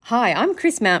Hi, I'm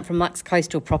Chris Mount from Lux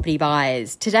Coastal Property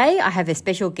Buyers. Today I have a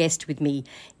special guest with me,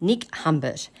 Nick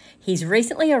Humbert. He's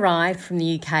recently arrived from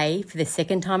the UK for the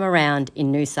second time around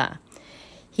in Noosa.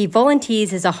 He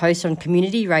volunteers as a host on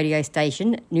community radio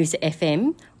station Noosa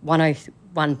FM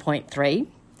 101.3.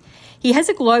 He has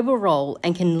a global role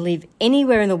and can live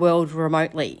anywhere in the world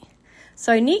remotely.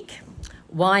 So Nick,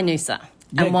 why Noosa?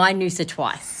 And why Noosa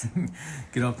twice?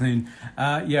 Good afternoon.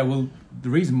 The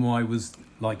reason why was,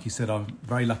 like you said, I'm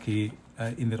very lucky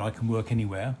in that I can work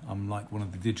anywhere. I'm like one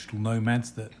of the digital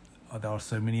nomads that there are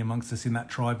so many amongst us in that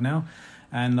tribe now.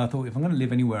 And I thought if I'm going to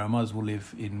live anywhere, I might as well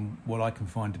live in what I can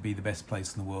find to be the best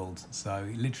place in the world. So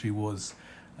it literally was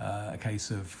a case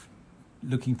of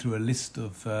looking through a list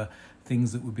of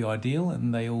things that would be ideal,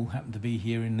 and they all happen to be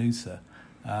here in Noosa.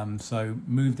 So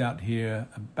moved out here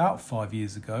about 5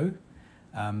 years ago,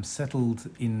 settled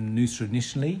in Noosa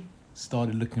initially,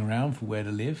 started looking around for where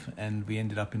to live, and we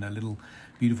ended up in a little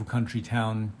beautiful country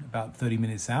town about 30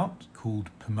 minutes out called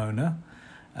Pomona,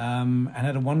 and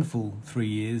had a wonderful 3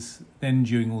 years. Then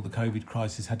during all the COVID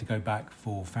crisis, had to go back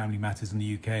for family matters in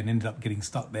the UK and ended up getting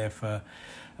stuck there for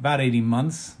about 18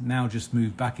 months. Now just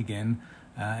moved back again,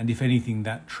 and if anything,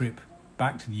 that trip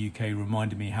back to the UK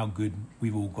reminded me how good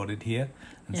we've all got it here,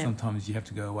 and sometimes you have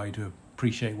to go away to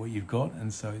appreciate what you've got,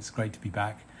 and so it's great to be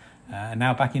back. And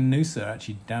now back in Noosa,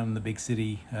 actually down in the big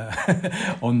city,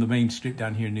 on the main strip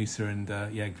down here in Noosa, and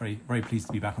very, very pleased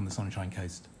to be back on the Sunshine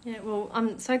Coast. Yeah, well,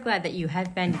 I'm so glad that you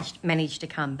have managed to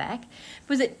come back.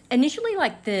 Was it initially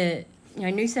like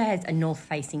Noosa has a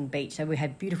north-facing beach, so we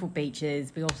have beautiful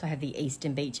beaches. We also have the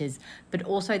eastern beaches, but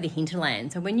also the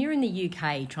hinterland. So when you're in the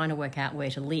UK trying to work out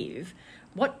where to live,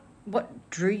 what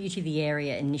drew you to the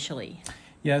area initially?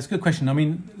 Yeah, it's a good question. I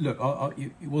mean, look,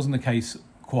 it wasn't the case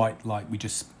quite like we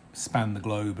just spanned the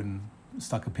globe and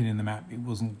stuck a pin in the map. It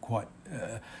wasn't quite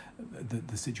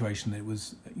the situation that it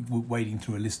was wading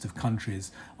through a list of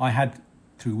countries. I had,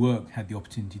 through work, had the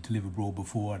opportunity to live abroad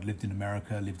before. I'd lived in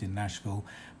America, lived in Nashville,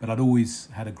 but I'd always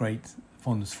had a great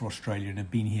fondness for Australia and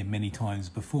had been here many times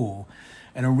before.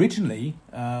 And originally,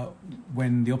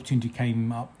 when the opportunity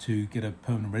came up to get a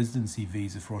permanent residency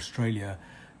visa for Australia,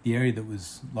 the area that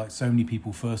was, like so many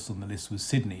people, first on the list was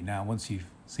Sydney. Now, once you've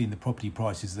seen the property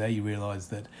prices there, you realise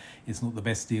that it's not the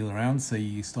best deal around, so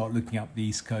you start looking up the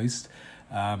East Coast.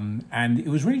 And it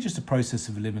was really just a process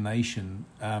of elimination.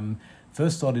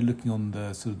 First started looking on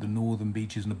the sort of the northern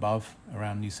beaches and above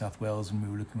around New South Wales, and we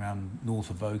were looking around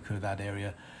north of Oka, that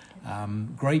area.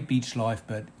 Great beach life,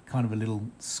 but kind of a little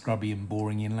scrubby and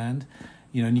boring inland.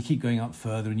 You know, and you keep going up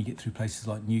further and you get through places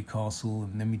like Newcastle,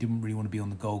 and then we didn't really want to be on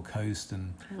the Gold Coast,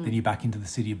 and then you're back into the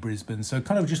city of Brisbane. So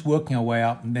kind of just working our way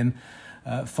up, and then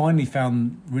finally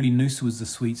found really Noosa was the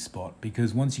sweet spot,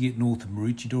 because once you get north of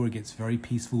Maroochydore, it gets very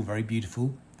peaceful, very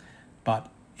beautiful.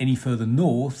 But any further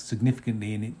north,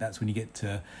 significantly, and that's when you get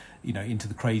to, into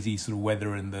the crazy sort of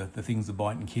weather and the things that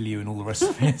bite and kill you and all the rest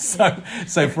of it.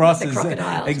 So for us, it's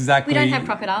exactly. We don't have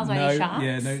crocodiles or any sharks.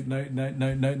 Yeah,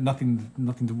 no,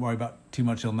 nothing to worry about too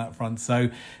much on that front. So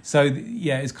it's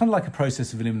kind of like a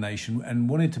process of elimination, and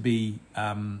wanted to be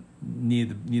near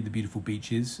the beautiful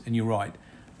beaches. And you're right,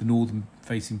 the northern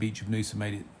facing beach of Noosa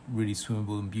made it really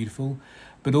swimmable and beautiful,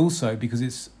 but also because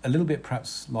it's a little bit,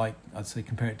 perhaps like I'd say,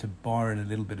 compare it to Byron a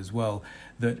little bit as well,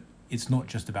 that it's not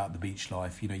just about the beach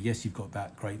life. Yes, you've got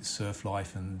that great surf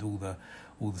life and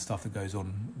all the stuff that goes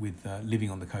on with living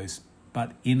on the coast,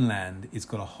 but inland it's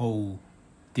got a whole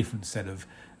different set of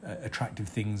attractive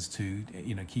things to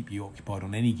keep you occupied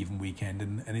on any given weekend,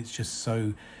 and it's just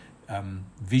so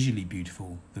visually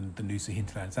beautiful. The Noosa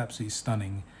Hinterland, it's absolutely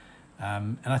stunning.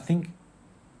 And I think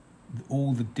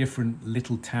all the different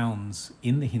little towns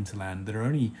in the hinterland that are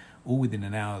only all within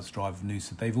an hour's drive of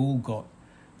Noosa, they've all got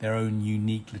their own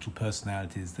unique little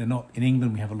personalities. They're not, in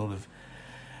England we have a lot of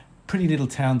pretty little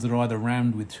towns that are either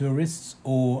rammed with tourists,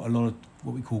 or a lot of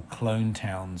what we call clone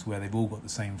towns, where they've all got the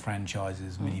same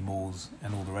franchises, mini malls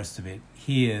and all the rest of it.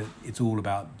 Here it's all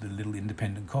about the little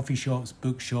independent coffee shops,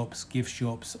 bookshops, gift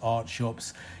shops, art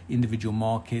shops, individual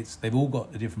markets. They've all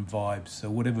got a different vibe, so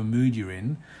whatever mood you're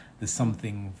in, there's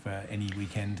something for any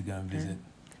weekend to go and visit.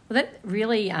 Well, that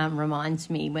really reminds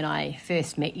me when I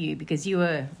first met you, because you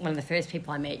were one of the first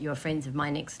people I met. You were friends of my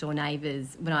next door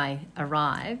neighbours when I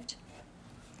arrived.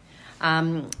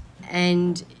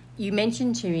 And you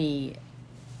mentioned to me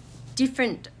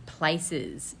different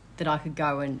places that I could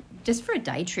go and just for a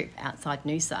day trip outside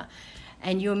Noosa.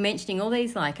 And you were mentioning all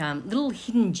these little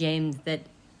hidden gems that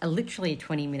are literally a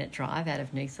 20-minute drive out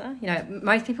of Noosa.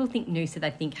 Most people think Noosa, they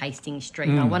think Hastings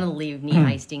Street. I want to live near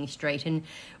Hastings Street. And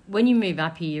when you move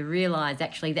up here, you realise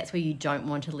actually that's where you don't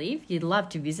want to live. You'd love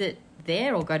to visit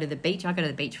there or go to the beach. I go to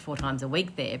the beach 4 times a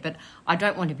week there, but I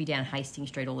don't want to be down Hastings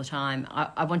Street all the time.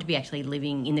 I want to be actually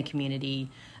living in the community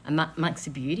amongst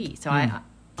the beauty. So I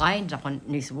ended up on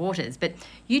Noosa Waters. But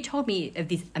you told me of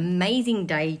this amazing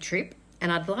day trip,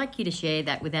 and I'd like you to share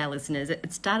that with our listeners.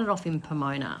 It started off in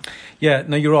Pomona. Yeah,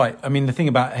 no, you're right. I mean, the thing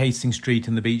about Hastings Street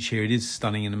and the beach here, it is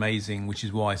stunning and amazing, which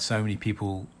is why so many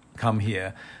people come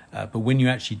here. But when you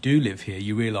actually do live here,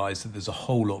 you realise that there's a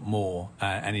whole lot more.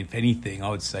 And if anything, I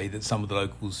would say that some of the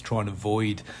locals try and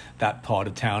avoid that part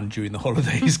of town during the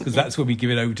holidays because that's when we give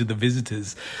it over to the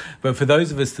visitors. But for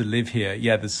those of us that live here,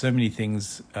 yeah, there's so many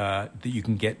things that you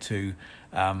can get to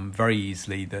very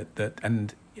easily.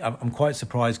 And I'm quite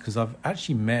surprised because I've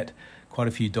actually met quite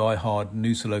a few die-hard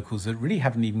Noosa locals that really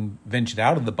haven't even ventured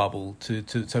out of the bubble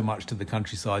to so much to the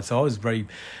countryside. So I was very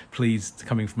pleased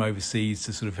coming from overseas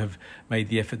to sort of have made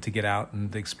the effort to get out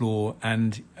and explore.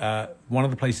 And one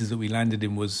of the places that we landed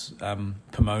in was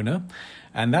Pomona.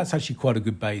 And that's actually quite a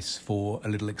good base for a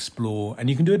little explore. And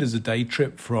you can do it as a day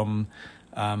trip from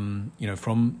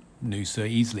Noosa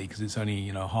easily because it's only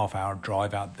a half-hour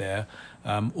drive out there,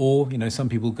 or some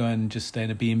people go and just stay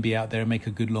in a B&B out there and make a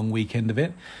good long weekend of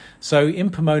it. So in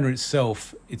Pomona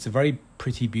itself, it's a very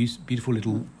pretty, beautiful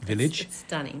little village. It's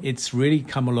stunning. It's really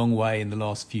come a long way in the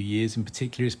last few years. In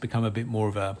particular, it's become a bit more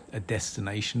of a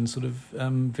destination sort of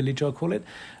village, I'll call it.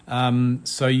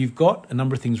 So you've got a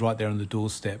number of things right there on the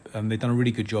doorstep, and they've done a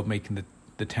really good job making the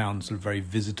town sort of very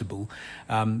visitable.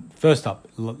 First up,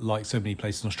 like so many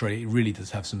places in Australia, it really does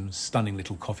have some stunning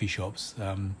little coffee shops.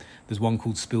 There's one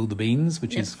called Spill the Beans,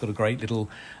 which has got a great little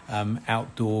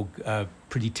outdoor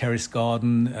pretty terrace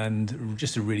garden and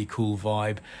just a really cool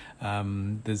vibe.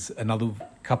 There's another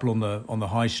couple on the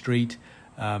high street.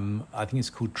 I think it's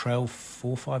called Trail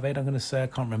 458, I'm going to say. I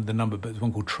can't remember the number, but there's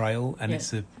one called Trail, and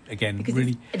it's because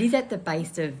really... It is at the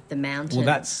base of the mountain. Well,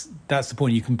 that's the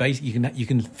point. You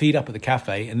can feed up at the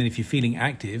cafe, and then if you're feeling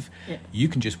active, you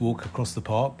can just walk across the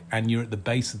park, and you're at the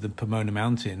base of the Pomona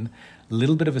Mountain. A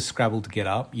little bit of a scrabble to get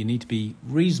up. You need to be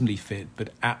reasonably fit,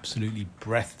 but absolutely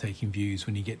breathtaking views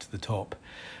when you get to the top.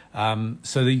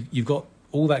 So you've got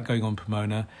all that going on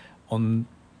Pomona.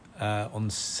 On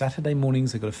Saturday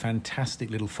mornings, they've got a fantastic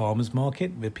little farmers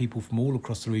market where people from all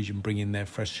across the region bring in their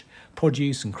fresh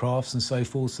produce and crafts and so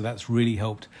forth. So that's really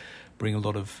helped bring a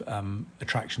lot of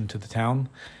attraction to the town.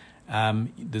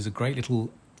 There's a great little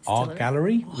art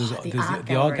gallery. There's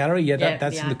the art gallery. Yeah,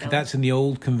 that's in the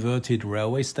old converted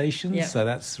railway station. Yeah. So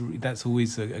that's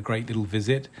always a great little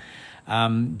visit.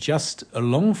 Just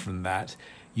along from that,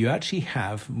 you actually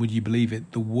have, would you believe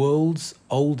it, the world's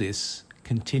oldest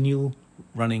continual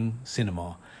running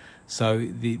cinema. So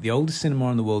the oldest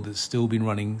cinema in the world that's still been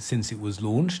running since it was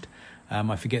launched.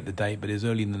 I forget the date, but it was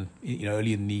early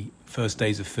in the first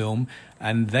days of film,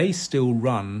 and they still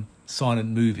run silent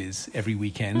movies every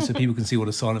weekend, so people can see what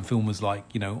a silent film was like,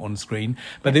 on screen.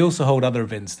 But they also hold other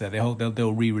events there.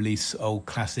 They'll re-release old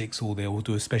classics, or they'll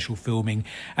do a special filming,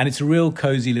 and it's a real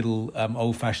cozy little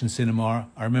old-fashioned cinema.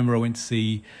 I remember I went to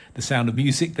see The Sound of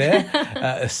Music there,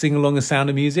 a sing-along of Sound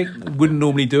of Music. Wouldn't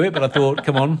normally do it, but I thought,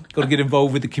 come on, got to get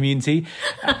involved with the community.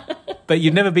 But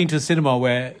you've never been to a cinema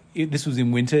where this was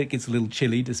in winter. It gets a little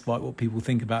chilly, despite what people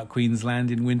think about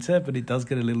Queensland in winter. But it does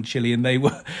get a little chilly, and they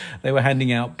were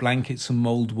handing out blankets and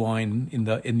mulled wine in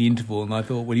the interval. And I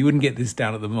thought, well, you wouldn't get this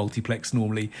down at the multiplex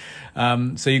normally.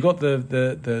 So you got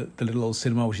the little old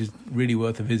cinema, which is really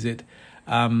worth a visit.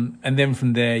 And then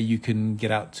from there you can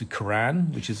get out to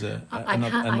Koran, which is another I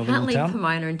can't leave town.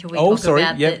 Pomona until we talk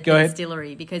about the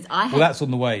distillery, because Well, that's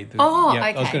on the way. Okay.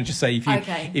 I was going to just say if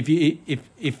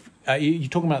you're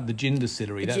talking about the Gin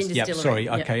Distillery. Gin Distillery.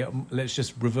 Okay. Let's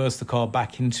just reverse the car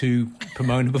back into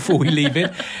Pomona before we leave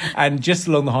it. And just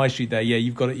along the high street there,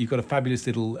 you've got a fabulous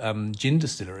little gin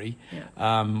distillery,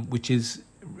 which is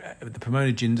the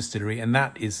Pomona Gin Distillery, and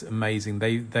that is amazing.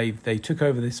 They took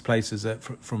over this place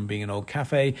from being an old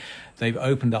cafe. They've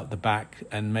opened up the back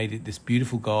and made it this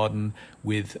beautiful garden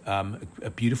with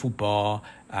a beautiful bar,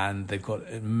 and they've got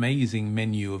an amazing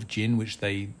menu of gin which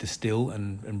they distill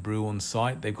and brew on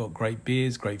site. They've got great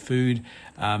beers, great food,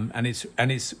 and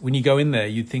it's when you go in there,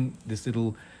 you'd think this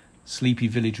little sleepy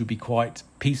village would be quite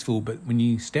peaceful, but when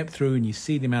you step through and you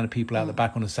see the amount of people out the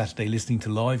back on a Saturday listening to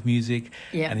live music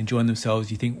and enjoying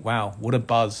themselves, you think, wow, what a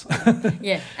buzz.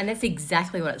 Yeah, and that's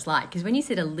exactly what it's like, because when you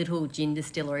said a little gin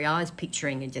distillery, I was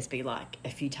picturing it'd just be like a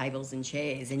few tables and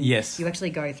chairs, and you actually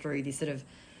go through this sort of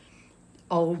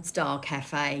old style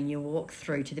cafe and you walk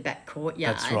through to the back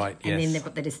courtyard. That's right, and then they've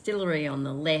got the distillery on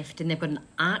the left, and they've got an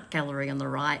art gallery on the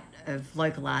right of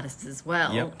local artists as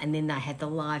well, and then they have the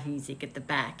live music at the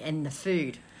back and the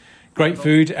food. Great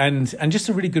food and just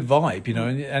a really good vibe, you know,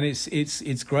 and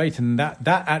it's great. And that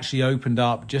actually opened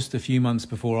up just a few months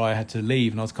before I had to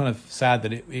leave, and I was kind of sad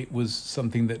that it was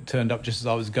something that turned up just as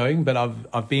I was going. But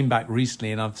I've been back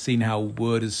recently, and I've seen how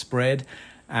word has spread,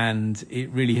 and it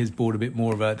really has brought a bit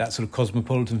more of that sort of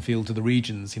cosmopolitan feel to the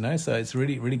regions, you know. So it's a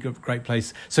really good, great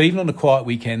place. So even on a quiet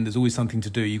weekend, there's always something to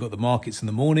do. You've got the markets in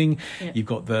the morning, you've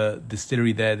got the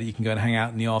distillery there that you can go and hang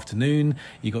out in the afternoon,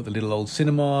 you've got the little old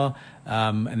cinema,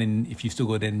 and then if you've still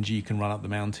got energy, you can run up the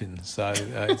mountain. So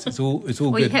it's all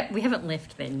well, good. We haven't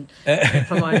left then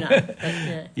Pomona.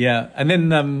 But, yeah, and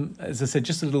then as I said,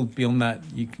 just a little beyond that,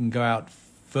 you can go out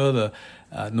further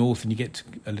north, and you get to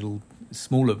a little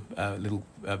smaller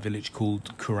village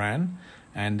called Kuran,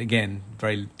 and again,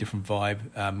 very different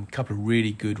vibe. Couple of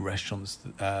really good restaurants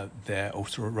there, or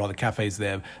rather cafes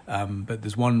there, but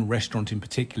there's one restaurant in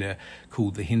particular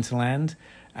called the Hinterland,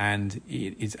 and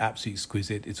it's absolutely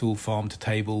exquisite. It's all farm to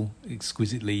table,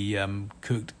 exquisitely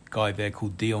cooked. Guy there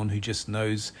called Dion, who just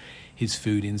knows his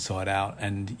food inside out,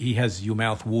 and he has your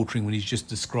mouth watering when he's just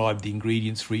described the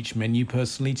ingredients for each menu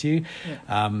personally to you.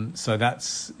 So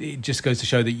it just goes to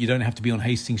show that you don't have to be on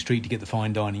Hastings Street to get the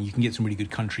fine dining. You can get some really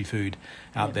good country food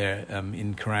out there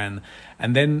in Kuran.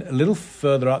 And then a little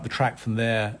further up the track from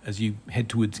there, as you head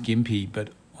towards Gympie,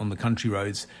 but on the country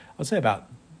roads, I'd say about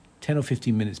 10 or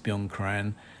 15 minutes beyond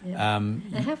Kuran.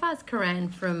 And how far is Kuran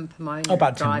from Pomona?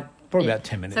 Probably about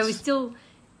 10 minutes.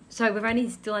 So we've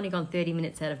only gone 30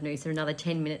 minutes out of Noosa, another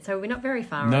 10 minutes. So we're not very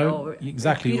far at all.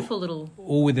 Exactly. Beautiful little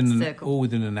circle. All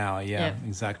within an hour,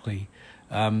 exactly.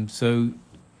 So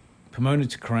Pomona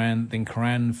to Kuran, then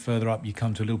Kuran further up, you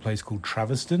come to a little place called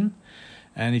Traveston.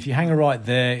 And if you hang a right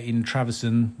there in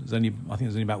Traveston, I think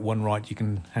there's only about one right you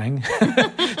can hang.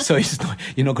 So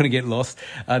you're not going to get lost.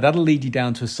 That'll lead you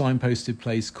down to a signposted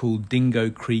place called Dingo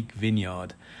Creek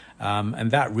Vineyard. And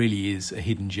that really is a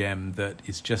hidden gem that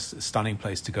is just a stunning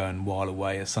place to go and while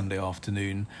away a Sunday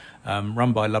afternoon,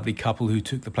 run by a lovely couple who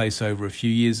took the place over a few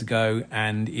years ago,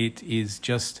 and it is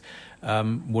just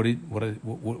what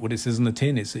it says on the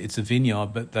tin. It's a vineyard,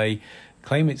 but they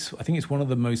claim I think it's one of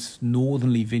the most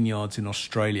northerly vineyards in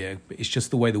Australia. It's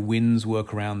just the way the winds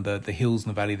work around the hills in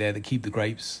the valley there that keep the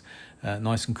grapes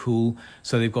nice and cool.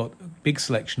 So they've got a big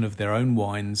selection of their own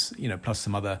wines, you know, plus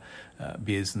some other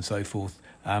beers and so forth.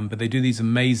 But they do these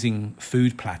amazing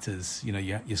food platters, you know,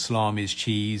 your salamis,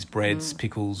 cheese, breads,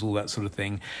 pickles, all that sort of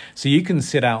thing. So you can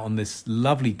sit out on this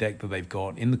lovely deck that they've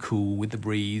got in the cool with the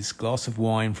breeze, glass of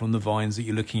wine from the vines that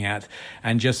you're looking at,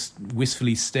 and just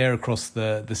wistfully stare across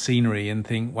the scenery and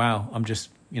think, wow, I'm just,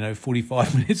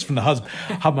 45 minutes from the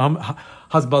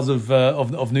huzz-buzz of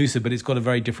Noosa, but it's got a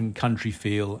very different country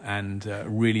feel and a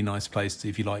really nice place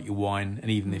if you like your wine,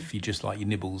 and even if you just like your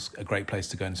nibbles, a great place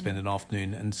to go and spend an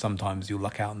afternoon. And sometimes you'll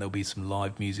luck out and there'll be some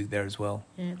live music there as well.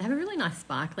 Yeah, they have a really nice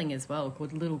sparkling as well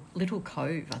called Little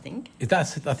Cove, I think. I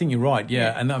think you're right.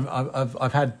 Yeah, and I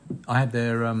had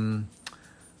their.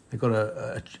 They got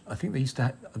I think they used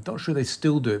to. I'm not sure they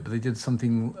still do it, but they did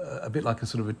something a bit like a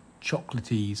sort of a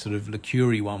chocolatey sort of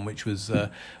liqueur-y one, which was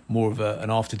more of an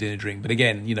after-dinner drink. But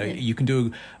again, you can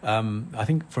do. I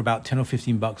think for about $10 or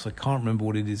 $15, I can't remember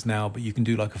what it is now, but you can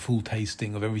do like a full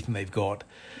tasting of everything they've got.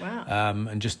 Wow.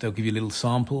 And just they'll give you a little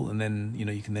sample, and then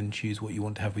you can then choose what you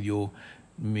want to have with your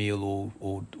meal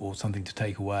or something to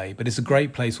take away. But it's a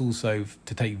great place also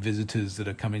to take visitors that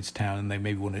are coming to town and they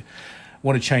maybe want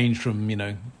to change from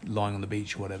lying on the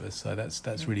beach or whatever. So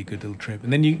that's really good little trip.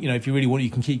 And then if you really want,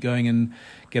 you can keep going and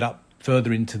get up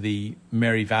further into the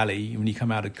Mary Valley. When you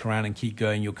come out of Kuran and keep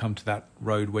going, you'll come to that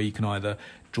road where you can either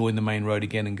join the main road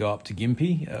again and go up to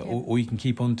Gympie, or you can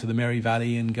keep on to the Mary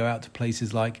Valley and go out to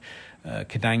places like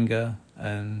Kadanga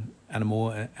and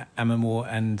Amamore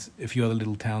and a few other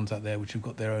little towns out there which have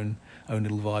got their own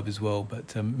little vibe as well.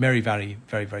 But Mary Valley,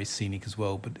 very, very scenic as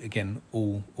well. But again,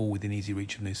 all within easy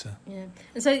reach of Noosa. Yeah.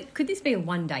 And so could this be a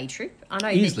one-day trip? I know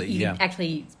easily, that you can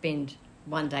actually spend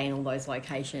one day in all those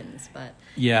locations, but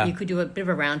yeah, you could do a bit of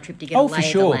a round trip to get a lay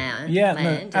of the land,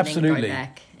 and absolutely. then go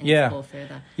back and explore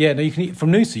further. Yeah, no, you can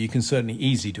from Noosa. You can certainly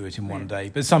easily do it in one day,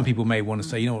 but some people may want to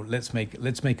say, let's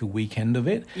make a weekend of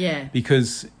it. Yeah,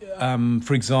 because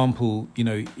for example,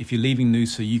 if you're leaving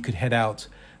Noosa, you could head out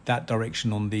that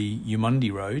direction on the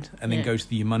Umundi Road and then go to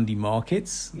the Umundi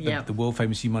markets, the world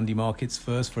famous Umundi markets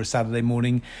first for a Saturday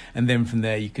morning, and then from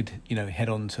there you could head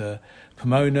on to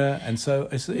Pomona, and so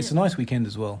it's a nice weekend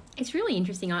as well. It's really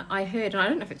interesting. I heard, and I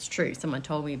don't know if it's true, someone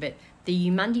told me, but the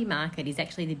Umundi market is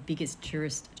actually the biggest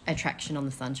tourist attraction on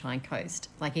the Sunshine Coast,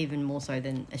 like even more so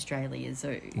than Australia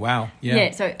Zoo. Wow.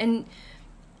 Yeah. So and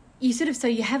you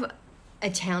you have a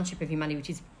township of Umundi,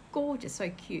 which is gorgeous, so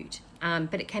cute.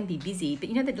 But it can be busy. But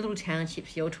you know the little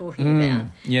townships you're talking about?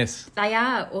 Yes. They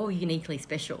are all uniquely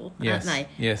special, aren't they?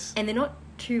 Yes. And they're not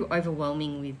too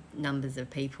overwhelming with numbers of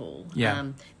people. Yeah.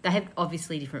 They have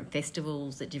obviously different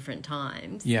festivals at different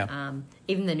times. Yeah.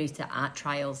 Even the Noosa Art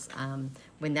Trails,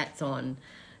 when that's on,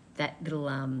 that little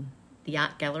the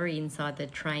art gallery inside the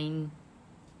train.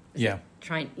 Yeah.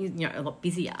 Train, a lot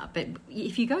busier. But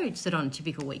if you go sort of on a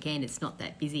typical weekend, it's not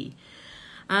that busy.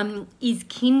 Is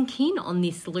Kin on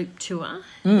this loop tour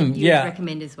that you would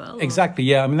recommend as well? Exactly,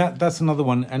 yeah. I mean, that's another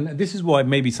one. And this is why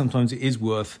maybe sometimes it is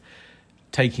worth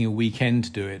taking a weekend to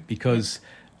do it, because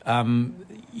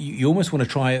you almost want to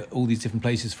try all these different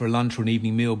places for a lunch or an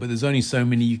evening meal, but there's only so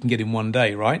many you can get in one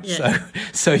day, right? Yeah.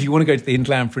 So if you want to go to the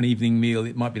hinterland for an evening meal,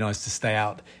 it might be nice to stay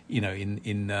out,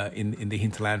 in the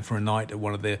hinterland for a night at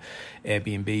one of the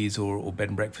Airbnbs or bed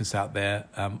and breakfasts out there.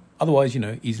 Otherwise,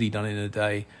 easily done in a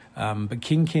day. But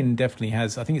Kin definitely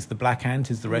has, I think it's the Black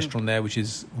Ant is the restaurant there, which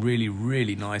is really,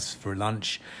 really nice for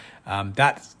lunch.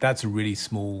 That's a really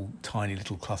small, tiny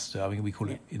little cluster. I mean, we call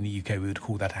it in the UK. We would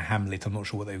call that a hamlet. I'm not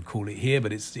sure what they would call it here,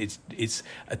 but it's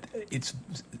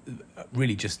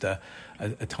really just a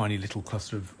tiny little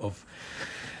cluster of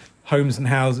homes and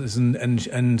houses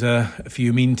and a few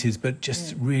amenities, but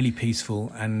just really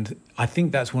peaceful. And I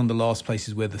think that's one of the last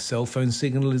places where the cell phone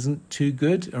signal isn't too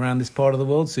good around this part of the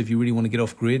world. So if you really want to get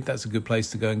off grid, that's a good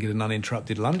place to go and get an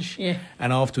uninterrupted lunch. Yeah.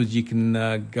 And afterwards you can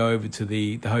go over to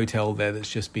the hotel there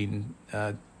that's just been,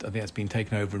 I think that's been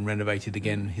taken over and renovated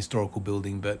again, historical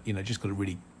building, but, just got a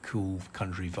really cool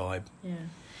country vibe. Yeah.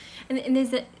 And there's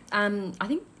that, I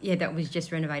think, that was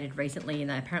just renovated recently, and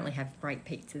they apparently have great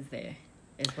pizzas there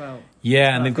as well.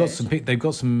 Yeah, and they've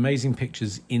got some amazing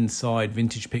pictures inside,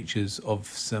 vintage pictures of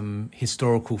some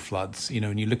historical floods.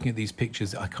 And you're looking at these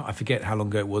pictures. I forget how long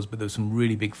ago it was, but there were some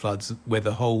really big floods where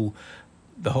the whole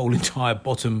entire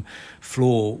bottom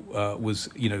floor was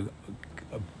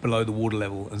below the water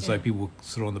level, and so people were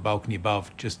sort of on the balcony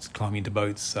above, just climbing into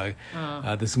boats. So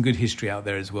there's some good history out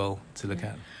there as well to look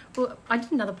at. Well, I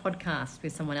did another podcast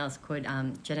with someone else called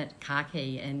Janet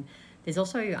Karki, and there's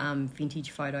also vintage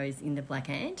photos in the Black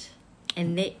Ant,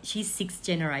 and she's 6th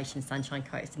generation Sunshine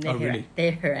Coast, and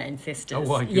they're her ancestors. Oh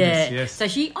my goodness, yes. So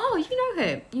you know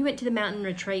her. You went to the mountain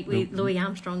retreat with Louis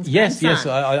Armstrong's grandson. Yes.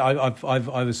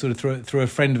 I was sort of through a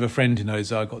friend of a friend who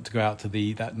knows. I got to go out to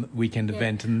that weekend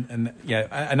event, and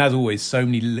as always, so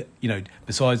many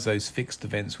besides those fixed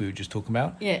events we were just talking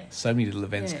about. So many little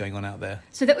events going on out there.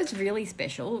 So that was really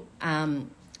special,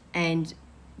 and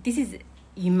this is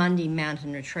Umundi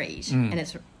Mountain Retreat, and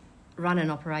it's run and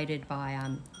operated by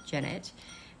Janet,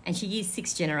 and she is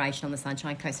 6th generation on the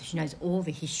Sunshine Coast, so she knows all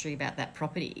the history about that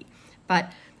property.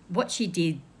 But what she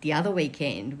did the other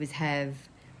weekend was have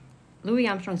Louis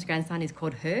Armstrong's grandson is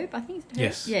called Herb, I think.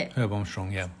 Yes, Herb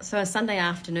Armstrong, yeah. So a Sunday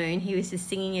afternoon, he was just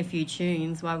singing a few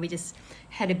tunes while we just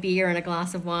had a beer and a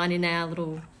glass of wine in our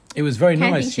little It was very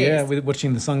nice, chairs. with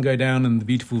watching the sun go down and the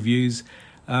beautiful views.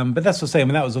 But that's what I'm saying. I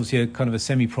mean, that was obviously a kind of a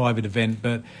semi-private event.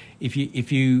 But if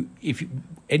you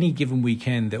any given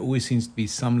weekend, there always seems to be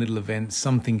some little event,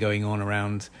 something going on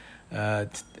around a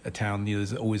town.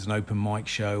 There's always an open mic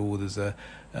show, or there's a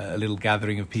little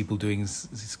gathering of people doing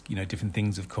different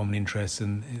things of common interest,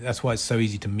 and that's why it's so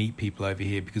easy to meet people over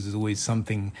here, because there's always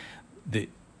something that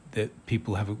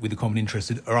people have with a common interest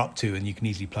that are up to, and you can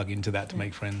easily plug into that to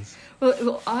make friends.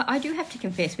 Well, I do have to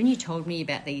confess, when you told me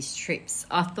about these trips,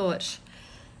 I thought,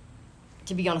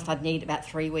 to be honest, I'd need about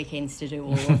 3 weekends to do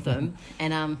all of them.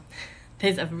 And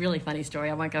there's a really funny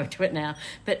story. I won't go into it now.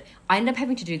 But I ended up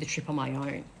having to do the trip on my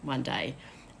own one day.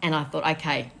 And I thought,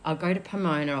 okay, I'll go to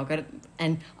Pomona.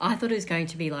 And I thought it was going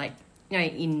to be like,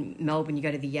 in Melbourne, you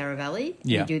go to the Yarra Valley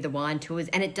and you do the wine tours.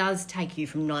 And it does take you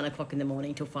from 9 o'clock in the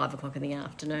morning till 5 o'clock in the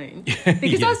afternoon.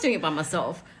 Because I was doing it by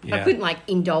myself. I couldn't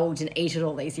indulge and eat at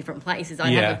all these different places.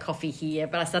 I'd have a coffee here,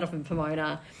 but I started off in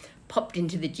Pomona, popped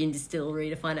into the Gin Distillery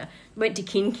to find went to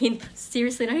Kin.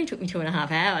 Seriously, it only took me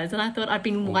 2.5 hours, and I thought I'd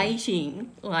been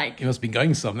waiting. You must have been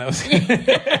going some. That was.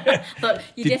 But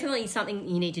definitely something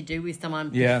you need to do with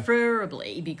someone,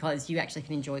 preferably because you actually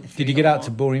can enjoy the food. Did you get out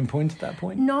to Boring Point at that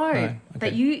point? No.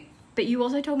 Okay. But you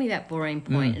also told me about Boring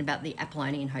Point and about the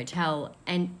Apollonian Hotel,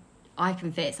 and I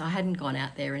confess I hadn't gone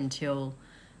out there until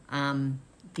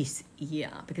this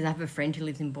year, because I have a friend who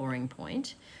lives in Boring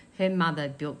Point. Her mother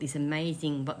built this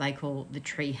amazing, what they call the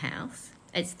tree house.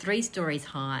 It's 3 stories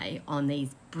high on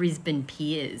these Brisbane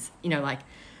piers,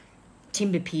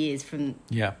 timber piers from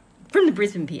the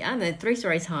Brisbane pier. And they're 3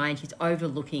 stories high, and she's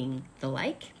overlooking the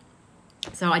lake.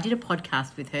 So I did a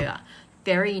podcast with her.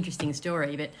 very interesting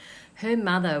story, but her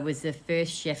mother was the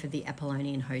first chef of the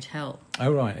Apollonian Hotel.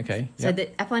 Oh, right, okay. So Yep.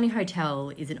 the Apollonian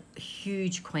Hotel is a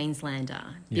huge Queenslander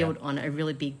built on a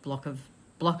really big block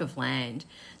of land.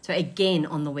 So again,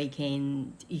 on the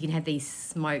weekend, you can have these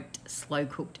smoked,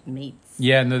 slow-cooked meats.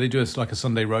 Yeah, no, they do like a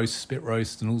Sunday roast, spit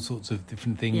roast, and all sorts of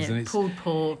different things. Yeah, and it's pulled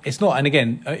pork. It's not, and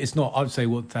again, it's not. I'd say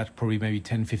that's probably maybe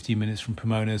 10, 15 minutes from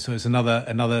Pomona. So it's another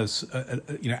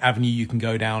avenue you can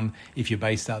go down if you're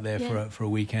based out there for a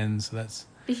weekend. So that's.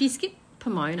 If you skip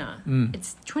Pomona,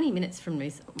 it's 20 minutes from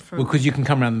Noosa. Well, because you can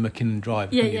come around the McKinnon Drive,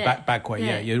 back way.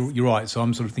 Yeah. Yeah, you're right. So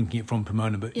I'm sort of thinking it from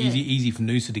Pomona, but easy from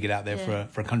Noosa to get out there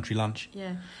for a country lunch.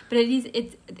 Yeah, but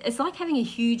it's like having a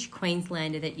huge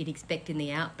Queenslander that you'd expect in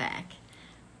the outback,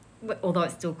 although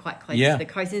it's still quite close to the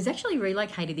coast. It's actually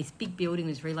relocated. This big building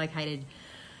was relocated.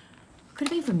 Could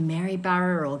have been from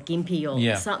Maryborough or Gympie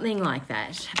or something like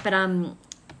that. But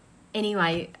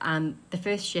anyway, the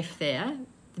first chef there,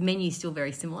 the menu's still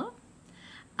very similar.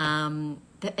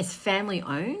 It's family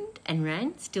owned and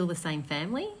ran, still the same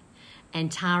family.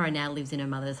 And Tara now lives in her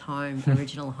mother's home,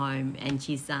 original home, and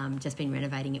she's just been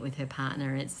renovating it with her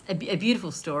partner. And it's a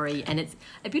beautiful story, and it's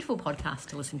a beautiful podcast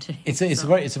to listen to. It's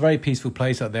a very peaceful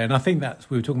place out there, and I think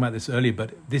we were talking about this earlier.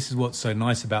 But this is what's so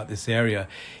nice about this area,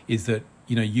 is that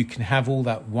you can have all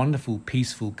that wonderful,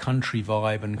 peaceful country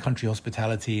vibe and country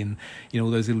hospitality, and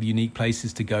all those little unique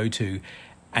places to go to.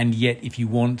 And yet, if you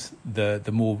want the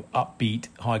more upbeat,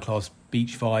 high-class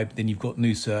beach vibe, then you've got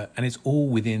Noosa, and it's all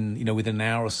within an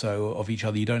hour or so of each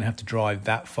other. You don't have to drive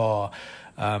that far.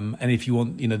 And if you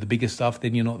want, the bigger stuff,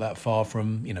 then you're not that far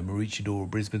from, Maroochydore or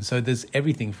Brisbane. So there's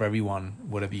everything for everyone,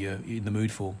 whatever you're in the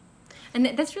mood for. And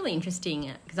that's really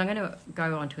interesting, because I'm going to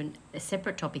go on to a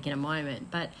separate topic in a moment.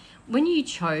 But when you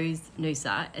chose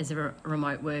Noosa as a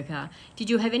remote worker, did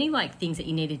you have any things that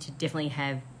you needed to definitely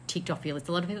have ticked off your list?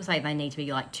 A lot of people say they need to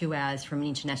be 2 hours from an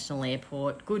international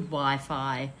airport, good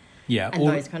Wi-Fi, and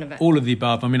those kind of... all of the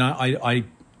above. I mean, I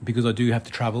because I do have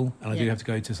to travel, and I do have to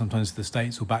go to sometimes to the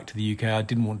States or back to the UK, I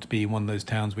didn't want to be in one of those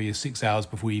towns where you're 6 hours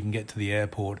before you even get to the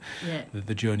airport. Yeah.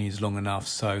 The journey is long enough.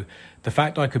 So the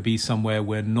fact I could be somewhere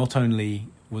where not only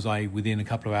was I within a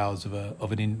couple of hours of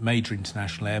a major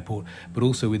international airport, but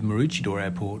also with Maroochydore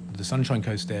Airport, the Sunshine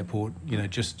Coast Airport,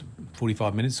 just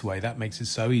 45 minutes away, that makes it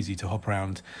so easy to hop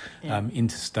around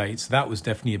interstate. So that was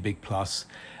definitely a big plus.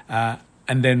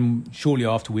 And then shortly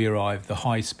after we arrived, the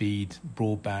high-speed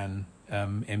broadband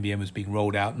NBN was being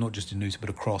rolled out, not just in Noosa, but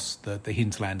across the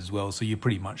hinterland as well. So you're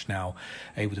pretty much now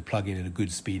able to plug in at a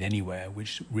good speed anywhere,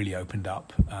 which really opened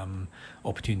up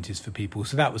opportunities for people.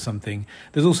 So that was something.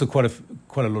 There's also quite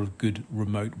a lot of good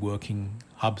remote working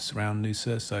hubs around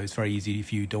Noosa. So it's very easy,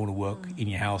 if you don't want to work in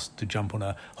your house, to jump on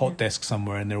a hot desk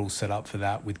somewhere, and they're all set up for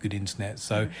that with good internet.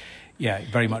 So it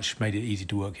very much made it easy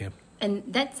to work here. And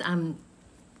that's...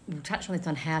 We'll touch on this,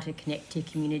 on how to connect to your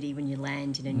community when you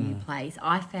land in a new place.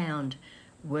 I found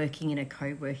working in a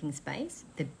co-working space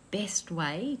the best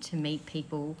way to meet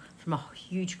people from a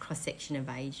huge cross-section of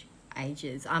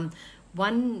ages.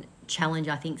 One challenge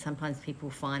I think sometimes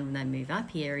people find when they move up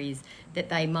here is that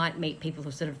they might meet people who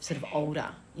are sort of older,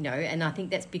 and I think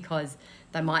that's because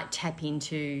they might tap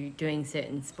into doing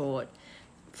certain sport.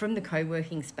 From the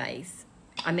co-working space,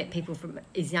 I met people from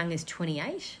as young as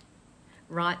 28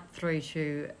 right through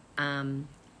to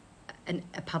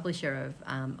a publisher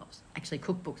of actually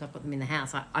cookbooks. I've got them in the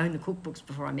house. I own the cookbooks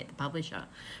before I met the publisher.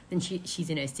 Then she's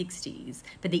in her 60s,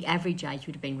 but the average age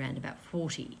would have been around about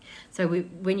 40. So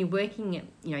when you're working,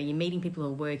 you're meeting people who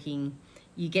are working,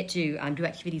 you get to do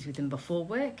activities with them before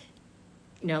work.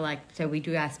 So we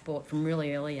do our sport from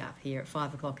really early up here at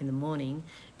 5 o'clock in the morning,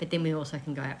 but then we also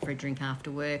can go out for a drink after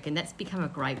work, and that's become a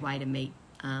great way to meet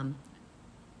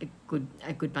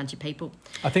a good bunch of people.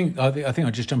 I think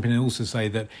I'll just jump in and also say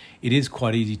that it is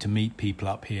quite easy to meet people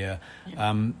up here.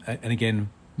 And again,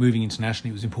 moving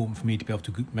internationally, it was important for me to be able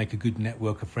to make a good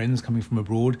network of friends coming from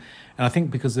abroad. And I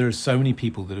think because there are so many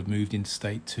people that have moved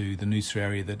interstate to the Noosa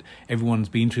area, that everyone's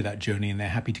been through that journey, and they're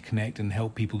happy to connect and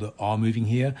help people that are moving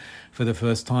here for the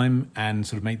first time, and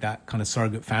sort of make that kind of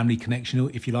surrogate family connection,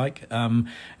 if you like. And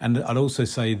I'd also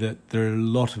say that there are a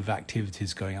lot of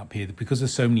activities going up here because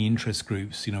there's so many interest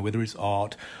groups, whether it's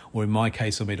art, or in my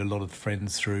case, I made a lot of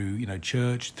friends through,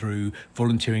 church, through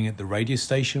volunteering at the radio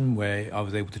station, where I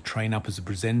was able to train up as a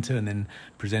presenter presenter and then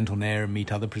present on air and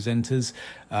meet other presenters.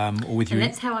 Or with and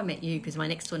that's how I met you, because my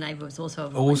next door neighbour was also a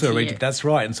volunteer. Also a radio, that's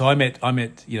right. And so I met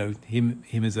him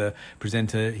as a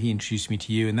presenter. He introduced me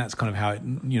to you, and that's kind of how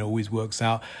it always works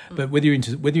out. But whether you're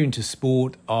into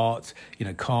sport, art,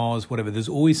 cars, whatever, there's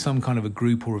always some kind of a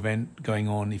group or event going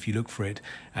on if you look for it.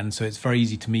 And so it's very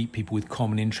easy to meet people with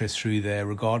common interests through there,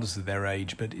 regardless of their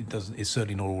age. But it's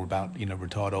certainly not all about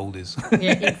retired oldies.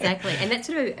 Yeah, exactly. And that's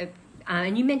sort of.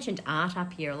 And you mentioned art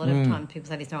up here. A lot of times people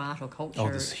say there's no art or culture. Oh,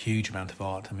 there's a huge amount of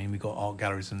art. I mean, we've got art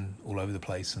galleries all over the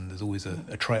place, and there's always a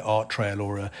art trail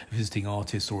or a visiting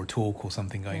artist or a talk or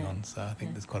something going on. So I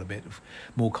think there's quite a bit of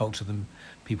more culture than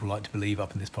people like to believe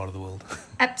up in this part of the world.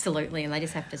 Absolutely, and they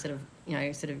just have to sort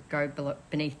of go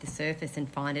beneath the surface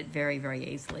and find it very, very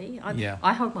easily.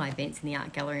 I hold my events in the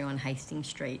art gallery on Hastings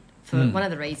Street. For one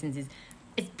of the reasons is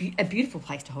it's a beautiful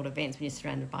place to hold events when you're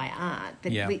surrounded by art.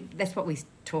 But that's what we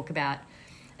talk about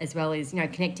as well, is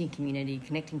connecting community,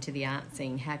 connecting to the art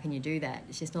scene. How can you do that?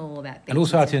 It's just not all about. And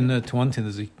also out in Tewantin,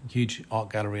 there's a huge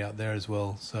art gallery out there as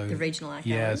well. So the regional art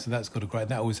gallery. Yeah, so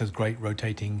that always has great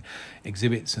rotating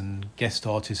exhibits and guest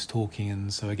artists talking.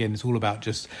 And so again, it's all about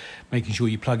just making sure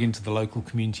you plug into the local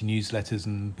community newsletters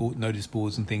and notice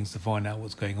boards and things to find out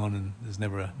what's going on. And there's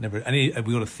never. And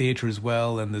we've got a theatre as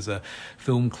well, and there's a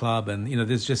film club, and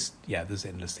there's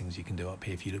endless things you can do up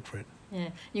here if you look for it. Yeah,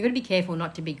 you've got to be careful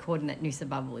not to be caught in that Noosa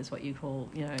bubble, is what you call,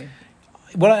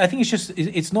 Well, I think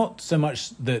it's not so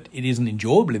much that it isn't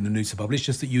enjoyable in the Noosa bubble. It's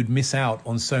just that you'd miss out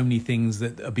on so many things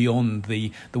that are beyond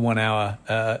the 1 hour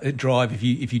drive if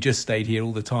you just stayed here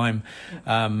all the time.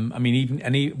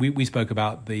 We spoke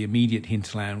about the immediate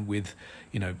hinterland with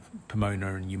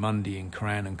Pomona and Yamundi and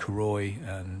Curran and Karoi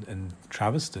and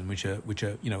Traveston, which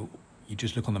are you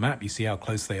just look on the map, you see how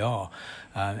close they are,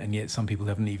 and yet some people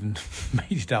haven't even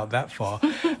made it out that far.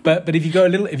 But if you go a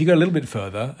little bit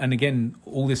further, and again,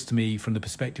 all this to me from the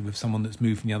perspective of someone that's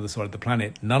moved from the other side of the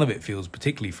planet, none of it feels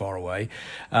particularly far away.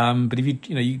 But if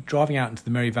you're driving out into the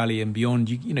Merry Valley and beyond,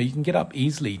 you can get up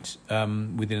easily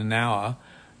within an hour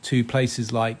to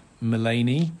places like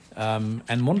Mullaney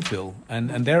and Montville,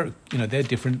 and they're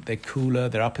different. They're cooler.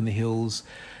 They're up in the hills.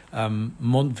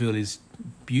 Montville is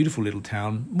beautiful little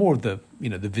town, more of the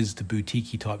the visitor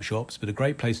boutique type shops, but a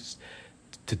great place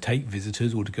to take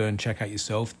visitors or to go and check out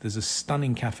yourself. There's a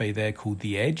stunning cafe there called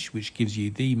The Edge, which gives you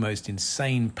the most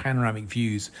insane panoramic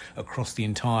views across the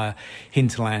entire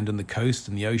hinterland and the coast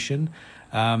and the ocean.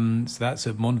 So that's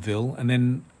at Montville. And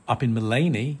then up in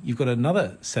Mullaney, you've got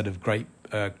another set of great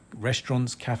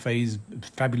restaurants, cafes,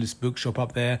 fabulous bookshop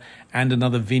up there, and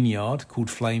another vineyard called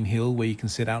Flame Hill, where you can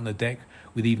sit out on the deck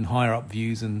with even higher up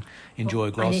views and enjoy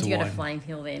a glass of wine. I need to go to Flame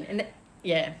Hill then. And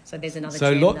so there's another.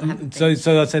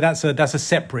 So I'd say that's a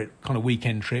separate kind of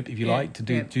weekend trip, if you like, to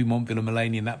do Montville and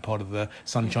Mullaney in that part of the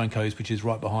Sunshine Coast, which is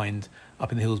right behind,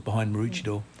 up in the hills behind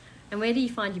Maroochydore. And where do you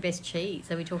find your best cheese?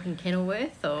 Are we talking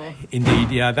Kenilworth or? Indeed,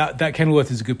 yeah. That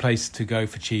Kenilworth is a good place to go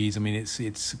for cheese. I mean,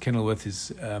 it's Kenilworth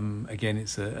is again,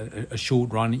 it's a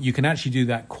short run. You can actually do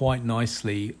that quite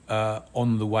nicely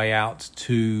on the way out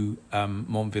to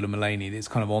Montville and Mullaney. It's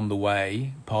kind of on the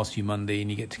way past Yamundi, and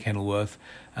you get to Kenilworth.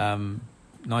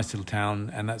 Nice little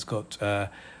town, and that's got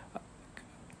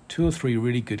 2 or 3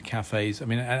 really good cafes. I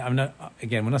mean, I'm not,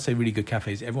 again, when I say really good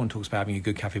cafes, everyone talks about having a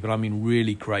good cafe, but I mean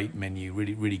really great menu,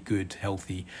 really, really good,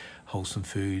 healthy, wholesome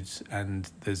foods. And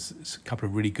there's a couple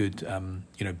of really good,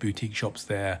 boutique shops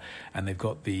there. And they've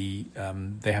got they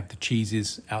have the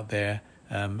cheeses out there,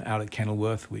 out at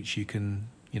Kenilworth, which you can,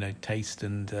 taste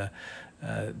and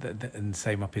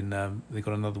same up in, they've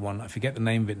got another one. I forget the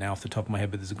name of it now off the top of my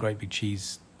head, but there's a great big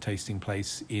cheese tasting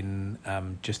place in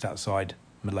just outside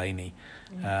Mullaney,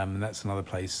 and that's another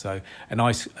place. So a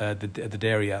nice the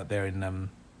dairy out there in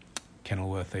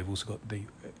Kenilworth. They've also got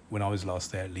when I was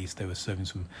last there, at least they were serving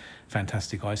some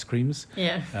fantastic ice creams.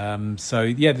 There's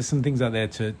some things out there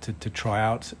to try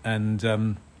out, and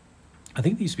I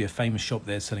think there used to be a famous shop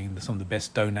there selling some of the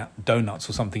best donuts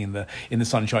or something in the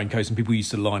Sunshine Coast, and people used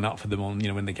to line up for them on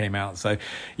when they came out. So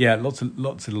lots of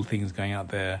little things going out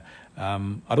there.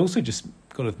 I'd also just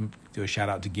got to do a shout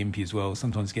out to Gympie as well.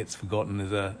 Sometimes gets forgotten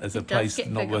as a place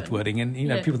not worth wording, and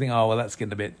people think, oh well, that's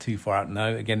getting a bit too far out.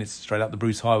 No, again, it's straight up the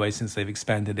Bruce Highway since they've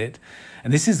expanded it,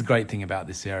 and this is the great thing about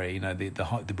this area.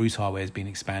 The Bruce Highway has been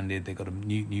expanded. They've got a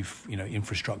new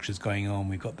infrastructures going on.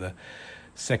 We've got the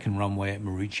second runway at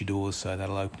Maroochydore, so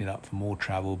that'll open it up for more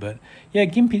travel. But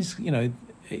Gympie's,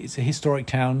 it's a historic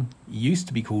town. It used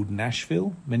to be called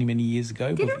Nashville many years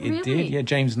ago. It did. Yeah,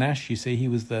 James Nash. You see, he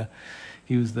was the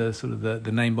sort of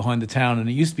the name behind the town, and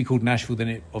it used to be called Nashville. Then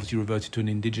it obviously reverted to an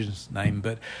indigenous name.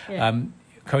 But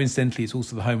coincidentally, it's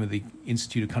also the home of the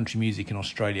Institute of Country Music in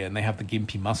Australia, and they have the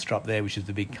Gympie Muster up there, which is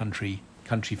the big country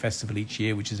festival each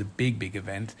year, which is a big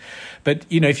event. But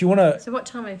if you want to, so what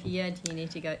time of year do you need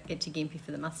to get to Gympie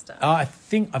for the muster? I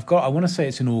think I want to say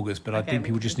it's in August, but I think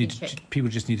people just need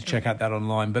to check out that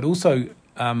online. But also,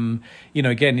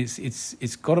 again,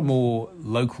 it's got a more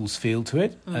locals feel to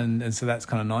it, and so that's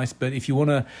kind of nice. But if you want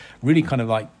to really kind of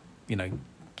like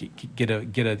get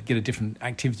a different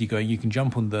activity going, you can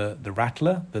jump on the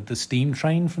Rattler, the steam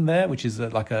train from there, which is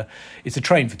it's a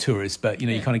train for tourists, but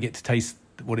you kind of get to taste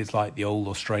what it's like, the old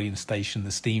Australian station,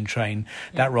 the steam train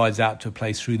that rides out to a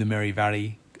place through the Mary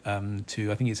Valley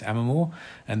to, I think it's Amamore,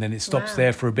 and then it stops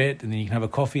there for a bit, and then you can have a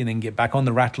coffee and then get back on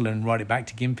the Rattler and ride it back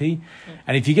to Gympie.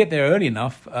 And if you get there early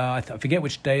enough, I forget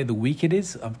which day of the week it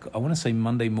is, I want to say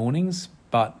Monday mornings,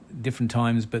 but different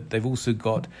times, but they've also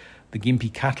got the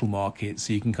Gympie cattle market,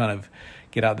 so you can kind of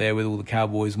get out there with all the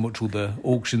cowboys and watch all the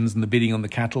auctions and the bidding on the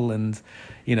cattle, and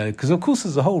because of course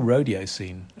there's a whole rodeo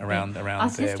scene around there. I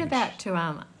was just about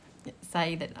to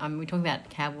say that we're talking about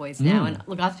cowboys now, and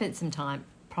look, I've spent some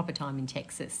proper time in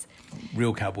Texas.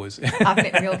 Real cowboys. I've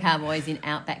met real cowboys in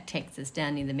outback Texas,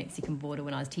 down near the Mexican border,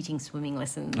 when I was teaching swimming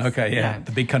lessons. Okay, yeah,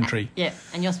 the big country.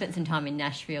 And you'll spend some time in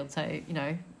Nashville, so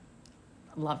I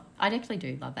actually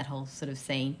do love that whole sort of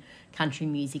scene, country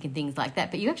music and things like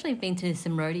that. But you actually have been to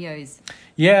some rodeos.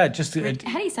 Yeah, just...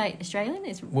 how do you say it? Australian?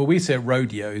 Well, we say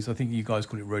rodeos. I think you guys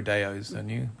call it rodeos, don't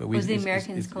you? But the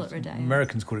Americans call it rodeos?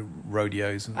 Americans call it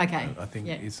rodeos. Okay. I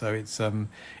think. So it's...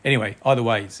 anyway, either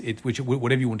way,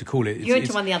 whatever you want to call it. You went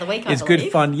to one the other week, I believe. It's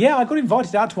good fun. Yeah, I got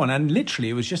invited out to one, and literally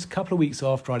it was just a couple of weeks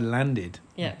after I landed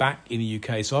back in the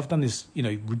UK. So I've done this,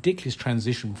 ridiculous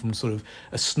transition from sort of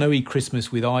a snowy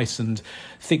Christmas with ice and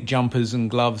thick jumpers and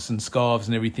gloves and scarves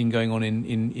and everything going on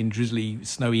in drizzly,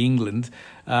 snowy England,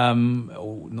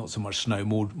 or not so much snow,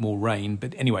 more rain.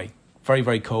 But anyway, very,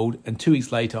 very cold. And 2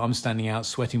 weeks later, I'm standing out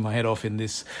sweating my head off in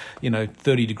this,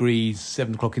 30 degrees,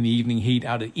 7 o'clock in the evening heat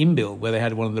out at Imbil, where they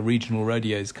had one of the regional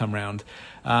rodeos come round.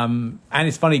 And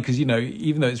it's funny because,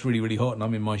 even though it's really, really hot and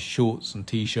I'm in my shorts and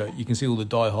T-shirt, you can see all the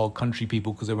die-hard country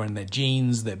people because they're wearing their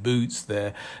jeans, their boots,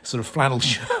 their sort of flannel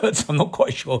shirts. I'm not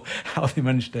quite sure how they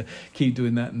managed to keep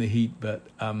doing that in the heat. But,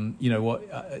 you know what,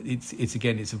 it's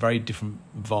a very different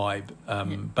vibe.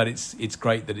 But it's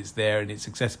great that it's there and it's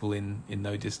accessible in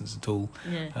no distance at all.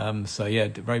 Yeah. So, yeah,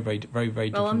 very, very, very, very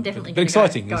different. Well, I'm definitely going to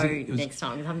go next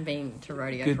time because I haven't been to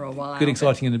rodeo for a while. Good,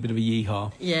 exciting, and a bit of a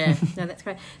yeehaw. Yeah, no, that's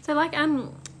great.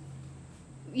 So,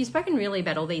 you've spoken really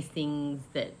about all these things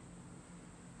that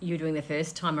you were doing the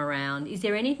first time around. Is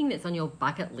there anything that's on your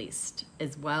bucket list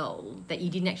as well that you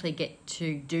didn't actually get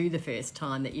to do the first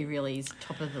time that you really is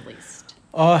top of the list?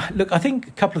 Look, I think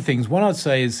a couple of things. One I'd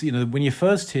say is, when you're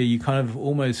first here, you kind of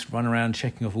almost run around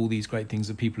checking off all these great things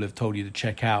that people have told you to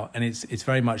check out, and it's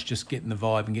very much just getting the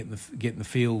vibe and getting the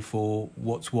feel for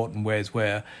what's what and where's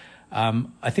where.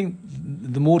 I think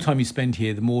the more time you spend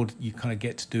here, the more you kind of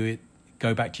get to do it.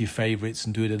 Go back to your favourites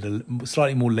and do it at a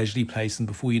slightly more leisurely pace, and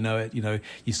before you know it,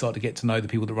 you start to get to know the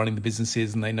people that are running the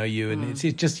businesses and they know you, and it's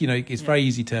just it's very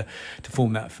easy to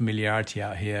form that familiarity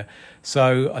out here.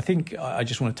 So I think I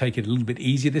just want to take it a little bit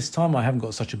easier this time. I haven't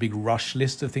got such a big rush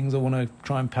list of things I want to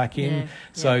try and pack in.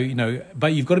 So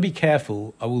but you've got to be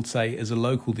careful, I will say, as a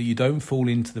local, that you don't fall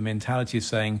into the mentality of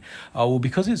saying, oh well,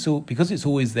 because it's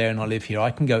always there and I live here,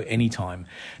 I can go anytime.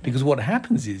 Because what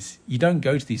happens is you don't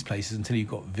go to these places until you've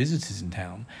got visitors in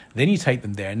town. Then you take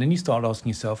them there, and then you start asking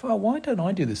yourself, oh, why don't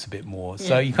I do this a bit more?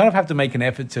 So you kind of have to make an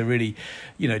effort to really,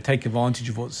 take advantage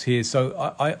of what's here.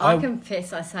 So I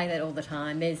confess, I say that all the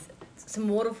time. There's some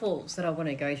waterfalls that I want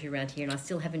to go to around here, and I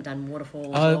still haven't done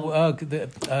waterfalls.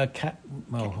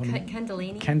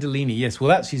 Candellini, yes. Well,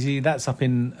 that's up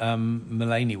in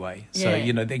Mullaney way. So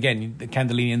again, the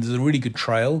Candellini, and there's a really good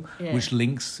trail which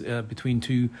links between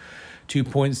two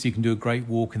points. You can do a great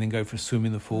walk and then go for a swim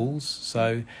in the falls.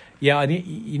 So you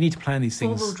need to plan these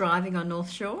things. 4-wheel driving on North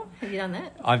Shore, have you done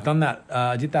that? I've done that.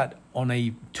 I did that on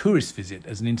a tourist visit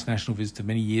as an international visitor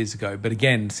many years ago. But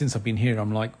again, since I've been here,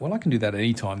 I'm like, well, I can do that at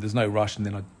any time. There's no rush, and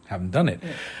then I haven't done it.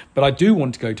 Yeah. But I do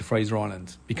want to go to Fraser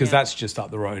Island because that's just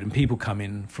up the road, and people come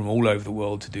in from all over the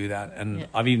world to do that. And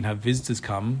I've even had visitors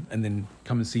come and then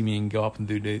come and see me and go up and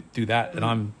do that. And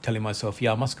I'm telling myself,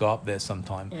 I must go up there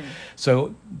sometime. Yeah.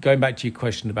 So going back to your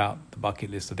question about the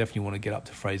bucket list, I definitely want to get up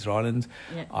to Fraser Island.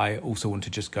 Yeah. I also want to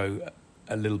just go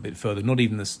a little bit further, not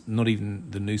even the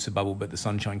Noosa bubble, but the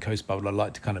Sunshine Coast bubble. I'd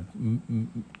like to kind of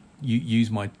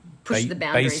use my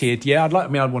base here. Yeah, I'd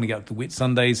want to get up to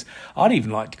Whitsundays. I'd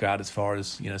even like to go out as far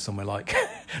as somewhere like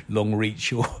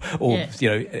Longreach or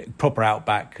proper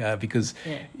outback because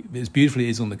as beautiful it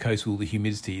is on the coast with all the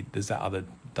humidity, there's that other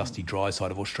dusty, dry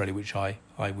side of Australia, which I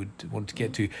would want to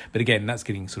get to. But again, that's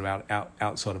getting sort of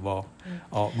outside of our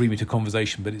remit of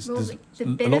conversation. But there's a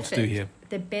lot to do here.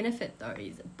 The benefit, though,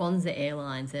 is Bonza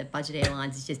Airlines, the budget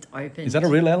airlines, is just opened. Is that a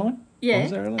real airline? Yeah,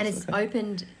 and it's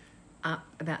opened up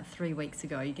about 3 weeks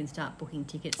ago. You can start booking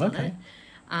tickets on it.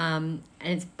 And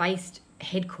it's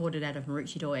headquartered out of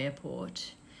Maroochydore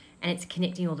Airport. And it's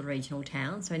connecting all the regional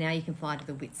towns. So now you can fly to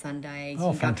the Whitsundays.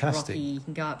 Oh, you can fantastic. Go up to Rocky, you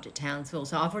can go up to Townsville.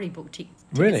 So I've already booked tickets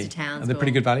really? to Townsville. And they're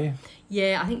pretty good value?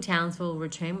 Yeah, I think Townsville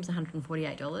return was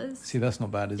 $148. See, that's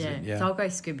not bad, is it? Yeah. So I'll go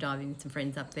scuba diving with some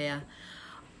friends up there.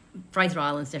 Fraser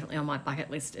Island's definitely on my bucket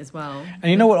list as well.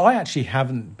 And you know what? I actually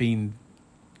haven't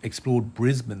explored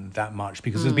Brisbane that much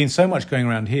because there's been so much going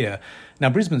around here.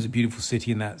 Now, Brisbane's a beautiful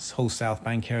city in that whole South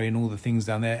Bank area and all the things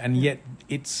down there, and yet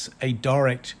it's a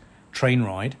direct train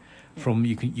ride from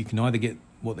you can either get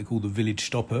what they call the village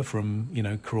stopper from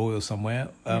Croy or somewhere,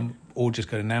 or just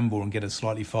go to Nambour and get a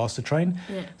slightly faster train.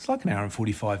 Yeah. It's like an hour and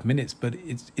 45 minutes, but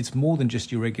it's more than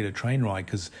just your regular train ride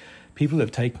because people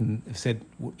have said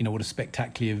what a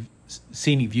spectacular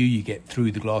scenic view you get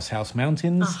through the Glasshouse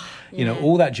Mountains,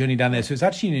 all that journey down there. So it's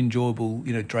actually an enjoyable,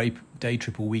 day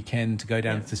trip or weekend to go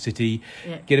down to the city,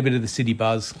 get a bit of the city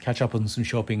buzz, catch up on some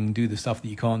shopping, do the stuff that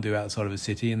you can't do outside of a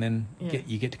city, and then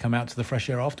you get to come out to the fresh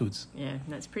air afterwards. Yeah,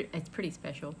 it's pretty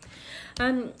special.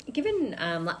 Given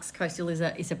Lux Coastal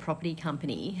is a property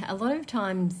company, a lot of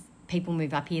times people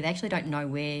move up here, they actually don't know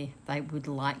where they would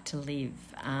like to live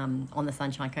on the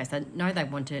Sunshine Coast. They know they've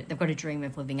got a dream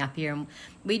of living up here, and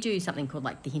we do something called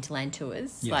like the Hinterland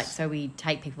tours. Yes. So we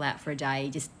take people out for a day,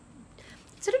 just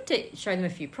sort of to show them a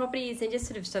few properties and just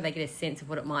sort of so they get a sense of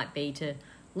what it might be to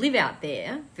live out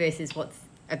there versus what's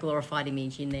a glorified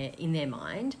image in their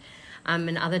mind.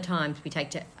 And other times we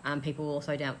take people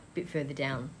also down a bit further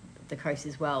down the coast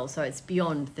as well, so it's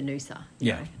beyond the Noosa,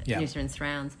 Noosa and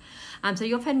surrounds. So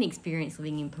you've had an experience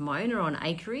living in Pomona on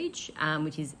acreage,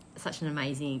 which is such an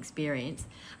amazing experience.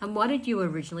 And why did you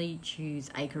originally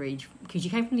choose acreage? Because you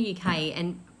came from the UK,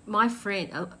 and my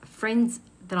friends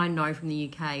that I know from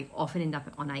the UK often end up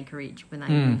on acreage when they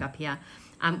move up here.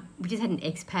 We just had an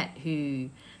expat who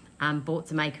bought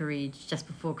some acreage just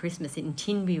before Christmas in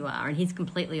Tinbua, and he's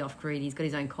completely off-grid. He's got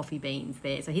his own coffee beans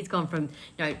there. So he's gone from,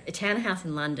 a townhouse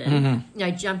in London,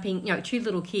 jumping, 2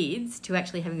 little kids to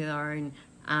actually having their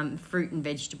own fruit and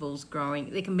vegetables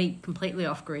growing. They can be completely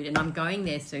off-grid, and I'm going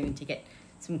there soon to get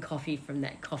some coffee from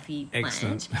that coffee plant.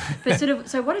 Excellent. But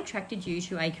so what attracted you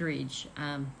to acreage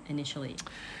initially?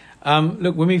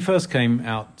 Look, when we first came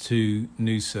out to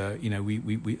Noosa,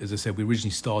 we as I said, we originally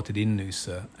started in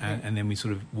Noosa, and then we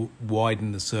sort of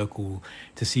widened the circle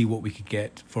to see what we could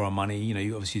get for our money.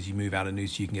 Obviously, as you move out of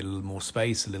Noosa, you can get a little more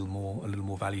space, a little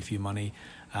more value for your money.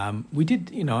 We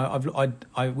did,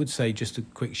 I would say just a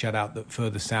quick shout out that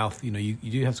further south, you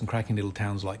do have some cracking little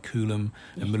towns like Coolum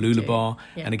and Mooloolaba,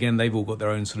 and again they've all got their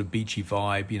own sort of beachy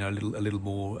vibe, a little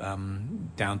more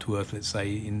down to earth, let's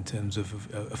say, in terms of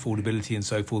affordability and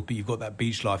so forth. But you've got that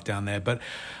beach life down there. But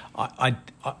I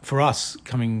for us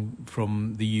coming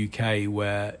from the UK,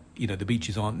 where the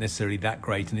beaches aren't necessarily that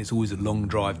great, and it's always a long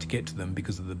drive to get to them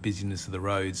because of the busyness of the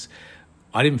roads,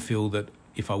 I didn't feel that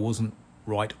if I wasn't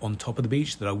right on top of the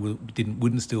beach that I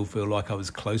wouldn't still feel like I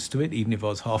was close to it, even if I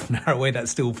was half an hour away.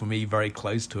 That's still for me very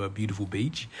close to a beautiful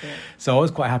beach. So I was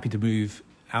quite happy to move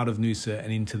out of Noosa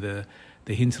and into the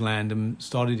hinterland, and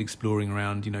started exploring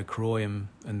around Croy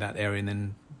and that area, and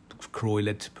then Croy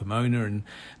led to Pomona. And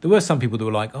there were some people that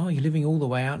were like, oh, you're living all the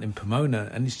way out in Pomona,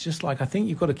 and it's just like, I think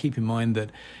you've got to keep in mind that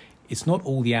it's not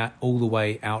all the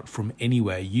way out from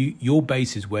anywhere. Your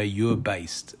base is where you're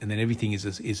based, and then everything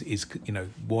is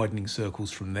widening circles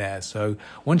from there. So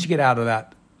once you get out of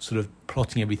that sort of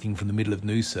plotting everything from the middle of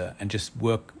Noosa and just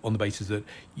work on the basis that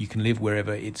you can live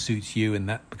wherever it suits you, and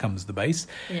that becomes the base,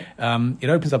 it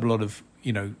opens up a lot of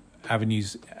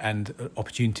avenues and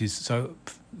opportunities. So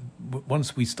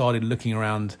once we started looking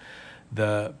around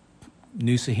the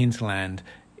Noosa Hinterland,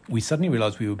 we suddenly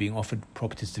realised we were being offered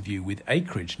properties to view with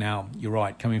acreage. Now, you're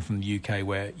right, coming from the UK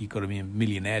where you've got to be a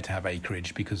millionaire to have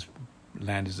acreage because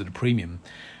land is at a premium,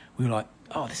 we were like,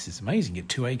 oh, this is amazing. You get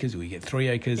 2 acres or you get 3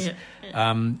 acres.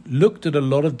 Looked at a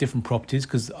lot of different properties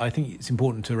because I think it's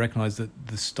important to recognise that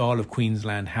the style of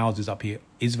Queensland houses up here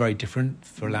is very different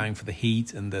for allowing for the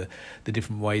heat and the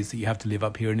different ways that you have to live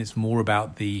up here. And it's more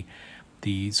about the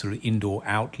sort of indoor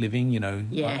out living,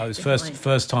 I was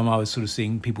first time I was sort of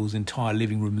seeing people's entire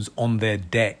living rooms on their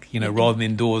deck, rather than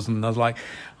indoors. And I was like,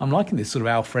 I'm liking this sort of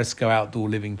al fresco outdoor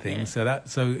living thing.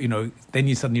 Then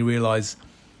you suddenly realise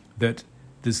that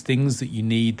there's things that you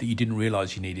need that you didn't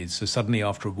realise you needed. So suddenly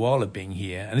after a while of being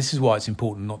here, and this is why it's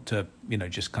important not to,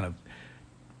 just kind of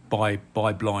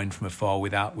buy blind from afar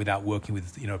without working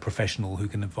with a professional who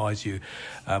can advise you,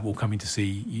 or coming to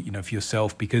see for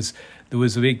yourself, because there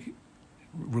was a big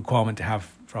requirement to have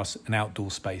for us an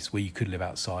outdoor space where you could live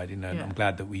outside. And I'm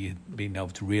glad that we had been able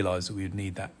to realise that we would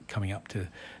need that coming up to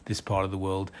this part of the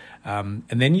world. And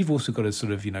then you've also got to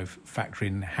sort of factor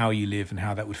in how you live and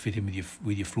how that would fit in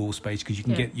with your floor space, because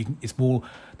it's more,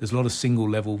 there's a lot of single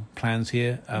level plans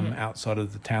here outside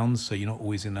of the towns, so you're not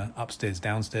always in a upstairs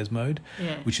downstairs mode,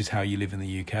 which is how you live in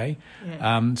the UK.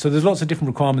 So there's lots of different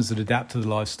requirements that adapt to the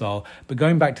lifestyle. But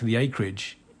going back to the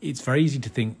acreage, it's very easy to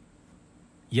think,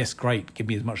 yes, great, give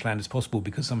me as much land as possible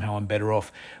because somehow I'm better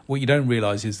off. What you don't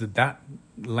realise is that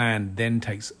land then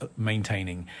takes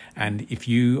maintaining. And if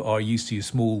you are used to your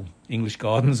small English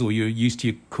gardens, or you're used to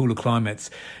your cooler climates,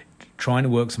 trying to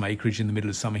work some acreage in the middle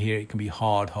of summer here, it can be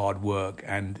hard work.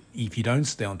 And if you don't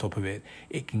stay on top of it,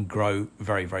 it can grow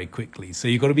very, very quickly. So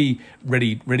you've got to be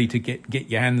ready to get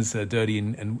your hands dirty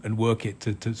and work it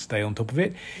to stay on top of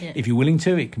it. If you're willing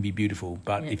to, it can be beautiful.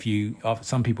 But if you,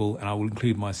 some people, and I will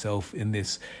include myself in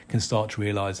this, can start to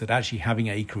realise that actually having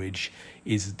acreage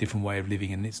is a different way of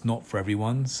living, and it's not for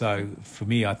everyone. So for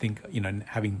me, I think,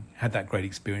 having had that great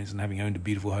experience and having owned a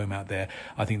beautiful home out there,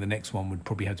 I think the next one would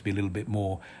probably have to be a little bit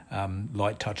more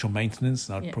light touch on maintenance,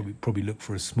 and I'd probably look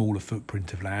for a smaller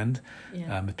footprint of land,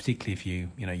 particularly if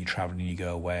you're travelling and you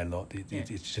go away a lot.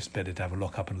 It's just better to have a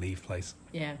lock up and leave place.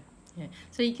 Yeah.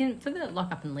 So you can, for the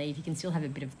lock up and leave, you can still have a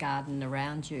bit of garden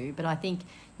around you, but I think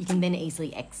you can then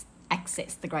easily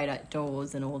access the great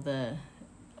outdoors and all the.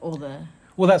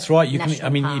 Well, that's right. You can. I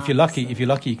mean, if you're lucky,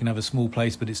 you can have a small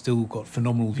place, but it's still got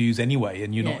phenomenal views anyway,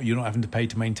 and you're not having to pay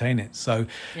to maintain it. So,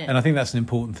 and I think that's an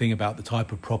important thing about the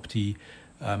type of property.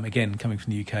 Again, coming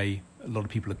from the UK, a lot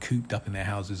of people are cooped up in their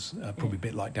houses, probably a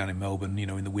bit like down in Melbourne,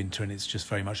 in the winter, and it's just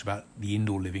very much about the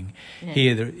indoor living.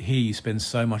 Here you spend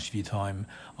so much of your time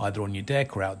either on your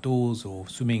deck or outdoors or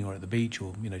swimming or at the beach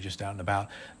or just out and about,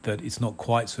 that it's not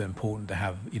quite so important to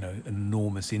have an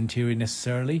enormous interior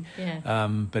necessarily.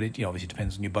 But it obviously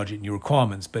depends on your budget and your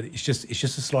requirements. But it's just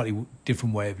a slightly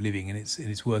different way of living, and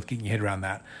it's worth getting your head around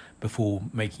that before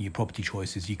making your property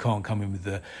choices. You can't come in with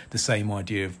the same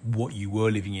idea of what you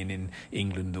were living in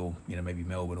England or maybe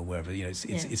Melbourne or wherever.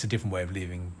 It's a different way of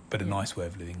living, but a nice way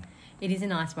of living. It is a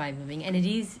nice way of living, and it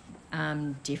is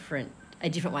a different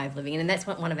way of living, and that's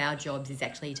one of our jobs, is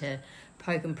actually to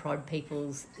poke and prod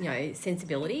people's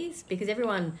sensibilities, because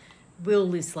everyone will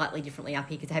live slightly differently up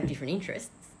here because they have different interests.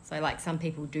 So like some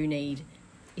people do need,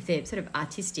 if they're sort of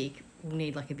artistic, will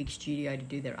need like a big studio to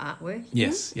do their artwork.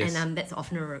 Yes. And that's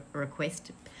often a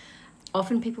request.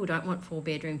 Often people don't want 4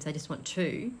 bedrooms; they just want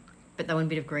 2, but they want a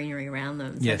bit of greenery around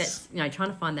them. So that's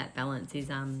trying to find that balance is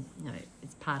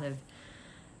it's part of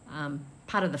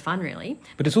the fun, really.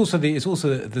 But it's also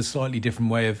the slightly different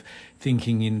way of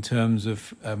thinking in terms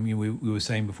of we were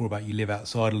saying before about you live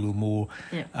outside a little more.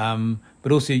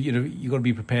 But also you've got to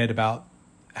be prepared about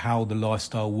how the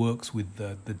lifestyle works with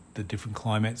the different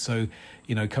climates. So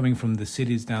coming from the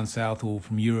cities down south or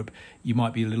from Europe, you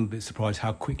might be a little bit surprised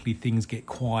how quickly things get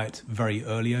quiet very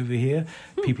early over here.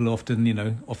 People are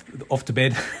often off to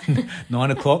bed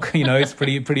 9 o'clock. It's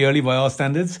pretty early by our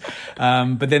standards.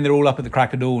 But then they're all up at the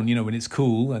crack of dawn. When it's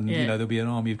cool, and there'll be an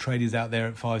army of traders out there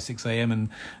at 5-6 a.m. and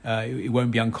it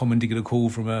won't be uncommon to get a call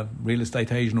from a real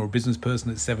estate agent or a business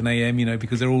person at 7 a.m.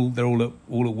 Because they're all at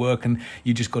work, and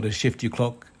you just got to shift your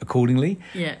clock accordingly.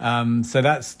 So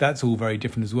that's all very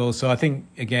different as well. So I think,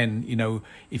 again,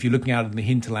 if you're looking out in the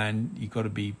hinterland, you've got to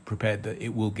be prepared that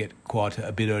it will get quieter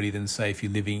a bit earlier than, say, if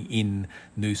you're living in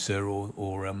Noosa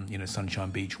or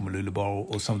Sunshine Beach or Mooloolaba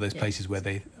or some of those places where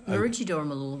they... Maroochydore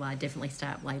and Mooloolaba definitely stay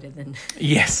up later than...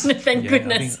 Yes. Thank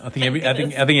goodness. I think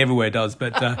everywhere does.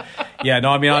 But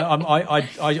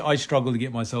I struggle to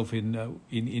get myself in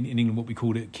England what we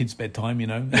called it kids' bedtime,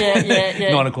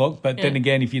 9 o'clock. But then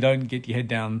again, if you don't get your head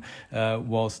down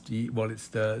while it's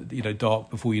dark,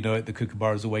 before you know it, the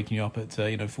kookaburras are waking you up at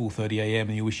 4:30 a.m.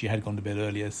 and you wish you had gone to bed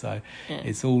earlier. So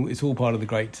it's all part of the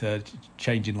great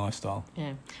change in lifestyle.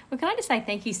 Yeah. Well, can I just say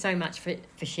thank you so much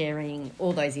for sharing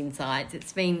all those insights.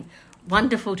 It's been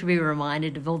wonderful to be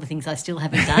reminded of all the things I still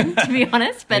haven't done, to be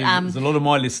honest. But there's a lot of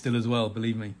my list still as well,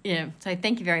 believe me. Yeah. So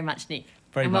thank you very much, Nick.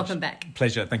 Very much. Welcome back.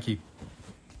 Pleasure. Thank you.